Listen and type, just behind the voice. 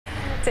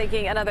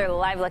Taking another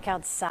live look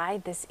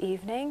outside this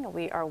evening,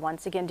 we are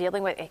once again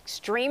dealing with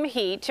extreme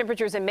heat.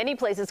 Temperatures in many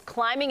places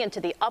climbing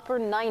into the upper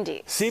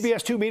 90s.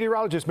 CBS 2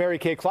 meteorologist Mary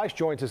Kay Kleist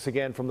joins us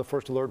again from the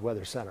First Alert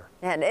Weather Center.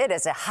 And it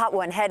is a hot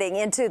one heading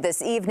into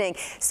this evening.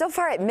 So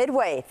far at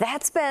Midway,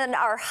 that's been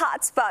our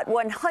hot spot,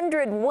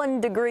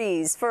 101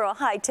 degrees for a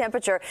high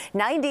temperature,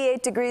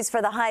 98 degrees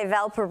for the high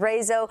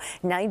Valparaiso,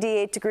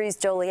 98 degrees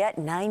Joliet,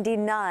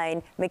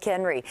 99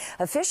 McHenry.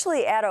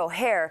 Officially at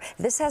O'Hare,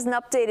 this hasn't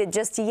updated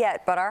just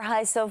yet, but our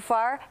high so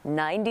far,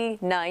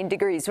 99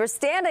 degrees. We're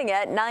standing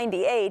at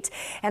 98,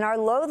 and our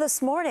low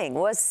this morning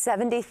was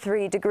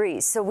 73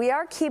 degrees. So we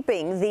are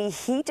keeping the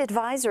heat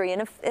advisory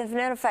in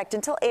effect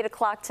until 8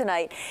 o'clock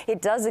tonight.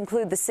 It does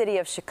include the city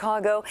of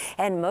Chicago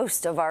and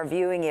most of our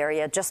viewing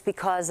area just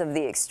because of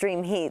the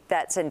extreme heat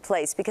that's in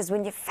place. Because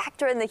when you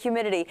factor in the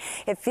humidity,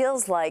 it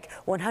feels like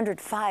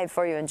 105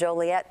 for you in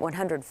Joliet,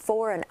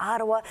 104 in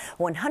Ottawa,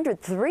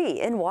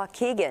 103 in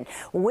Waukegan.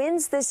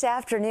 Winds this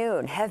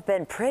afternoon have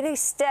been pretty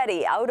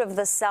steady out of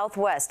the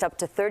southwest, up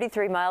to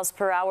 33 miles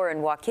per hour in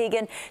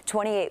Waukegan,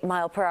 28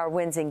 mile per hour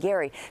winds in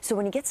Gary. So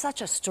when you get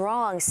such a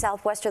strong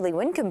southwesterly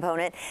wind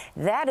component,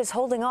 that is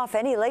holding off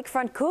any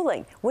lakefront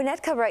cooling.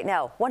 Winnetka right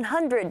now,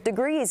 100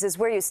 degrees is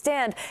where you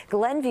stand.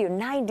 Glenview,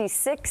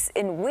 96.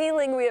 In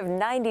Wheeling, we have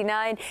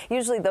 99.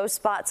 Usually those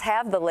spots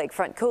have the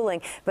lakefront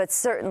cooling, but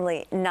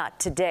certainly not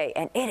today.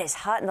 And it is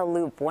hot in the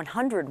Loop,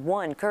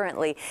 101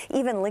 currently.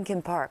 Even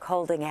Lincoln Park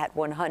holding at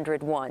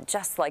 101,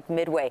 just like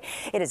Midway.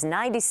 It is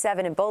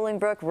 97 in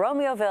Bolingbrook,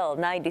 Romeoville,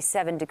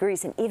 97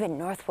 degrees, and even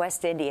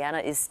northwest Indiana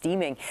is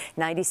steaming.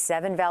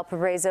 97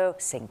 Valparaiso,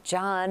 St.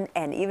 John,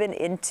 and even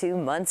into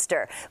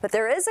Munster. But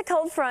there is a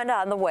cold front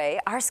on the way.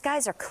 Our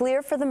skies are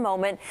clear for the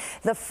moment.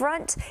 The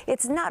front,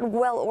 it's not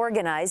well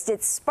organized.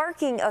 It's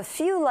sparking a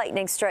few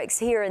lightning strikes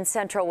here in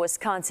central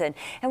Wisconsin,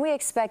 and we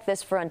expect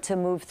this front to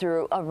move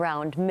through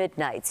around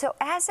midnight. So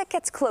as it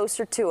gets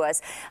closer to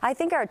us, I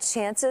think our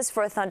chances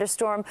for a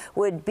thunderstorm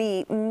would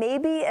be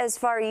maybe as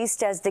far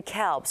east as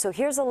DeKalb. So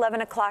here's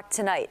 11 o'clock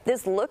tonight.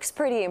 This looks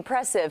pretty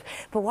impressive,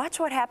 but watch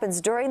what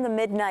happens during the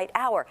midnight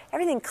hour.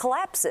 Everything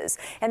collapses,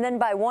 and then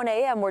by 1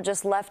 a.m. we're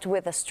just left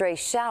with a stray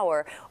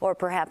shower or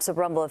perhaps a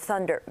rumble of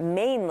thunder,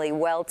 mainly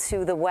well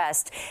to the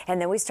west.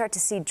 And then we start to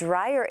see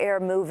drier air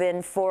move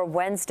in for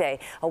Wednesday.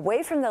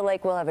 Away from the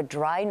lake, we'll have a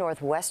dry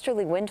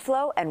northwesterly wind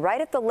flow, and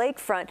right at the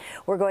lakefront,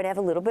 we're going to have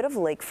a little bit of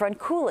lakefront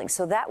cooling.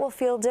 So that will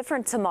feel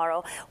different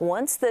tomorrow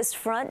once this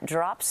front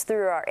drops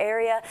through our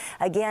area.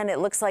 Again, it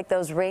looks like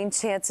those rain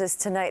chances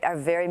tonight are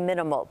very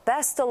minimal.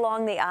 Best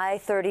along the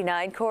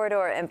I-39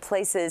 corridor and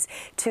places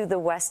to the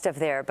west of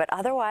there. But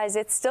otherwise,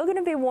 it's still going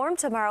to be warm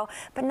tomorrow,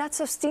 but not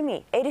so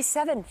steamy.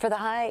 87 for the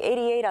high,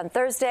 88 on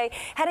Thursday.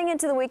 Heading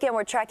into the weekend,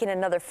 we're tracking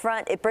another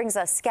front. It brings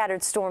us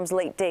scattered storms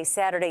late day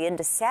Saturday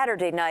into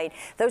Saturday night.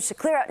 Those should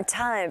clear out in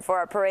time for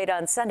our parade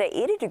on Sunday.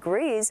 80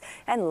 degrees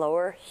and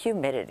lower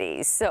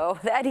humidity. So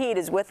that heat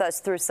is with us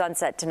through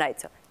sunset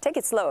tonight. So take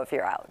it slow if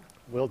you're out.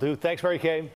 Will do. Thanks, Mary Kay.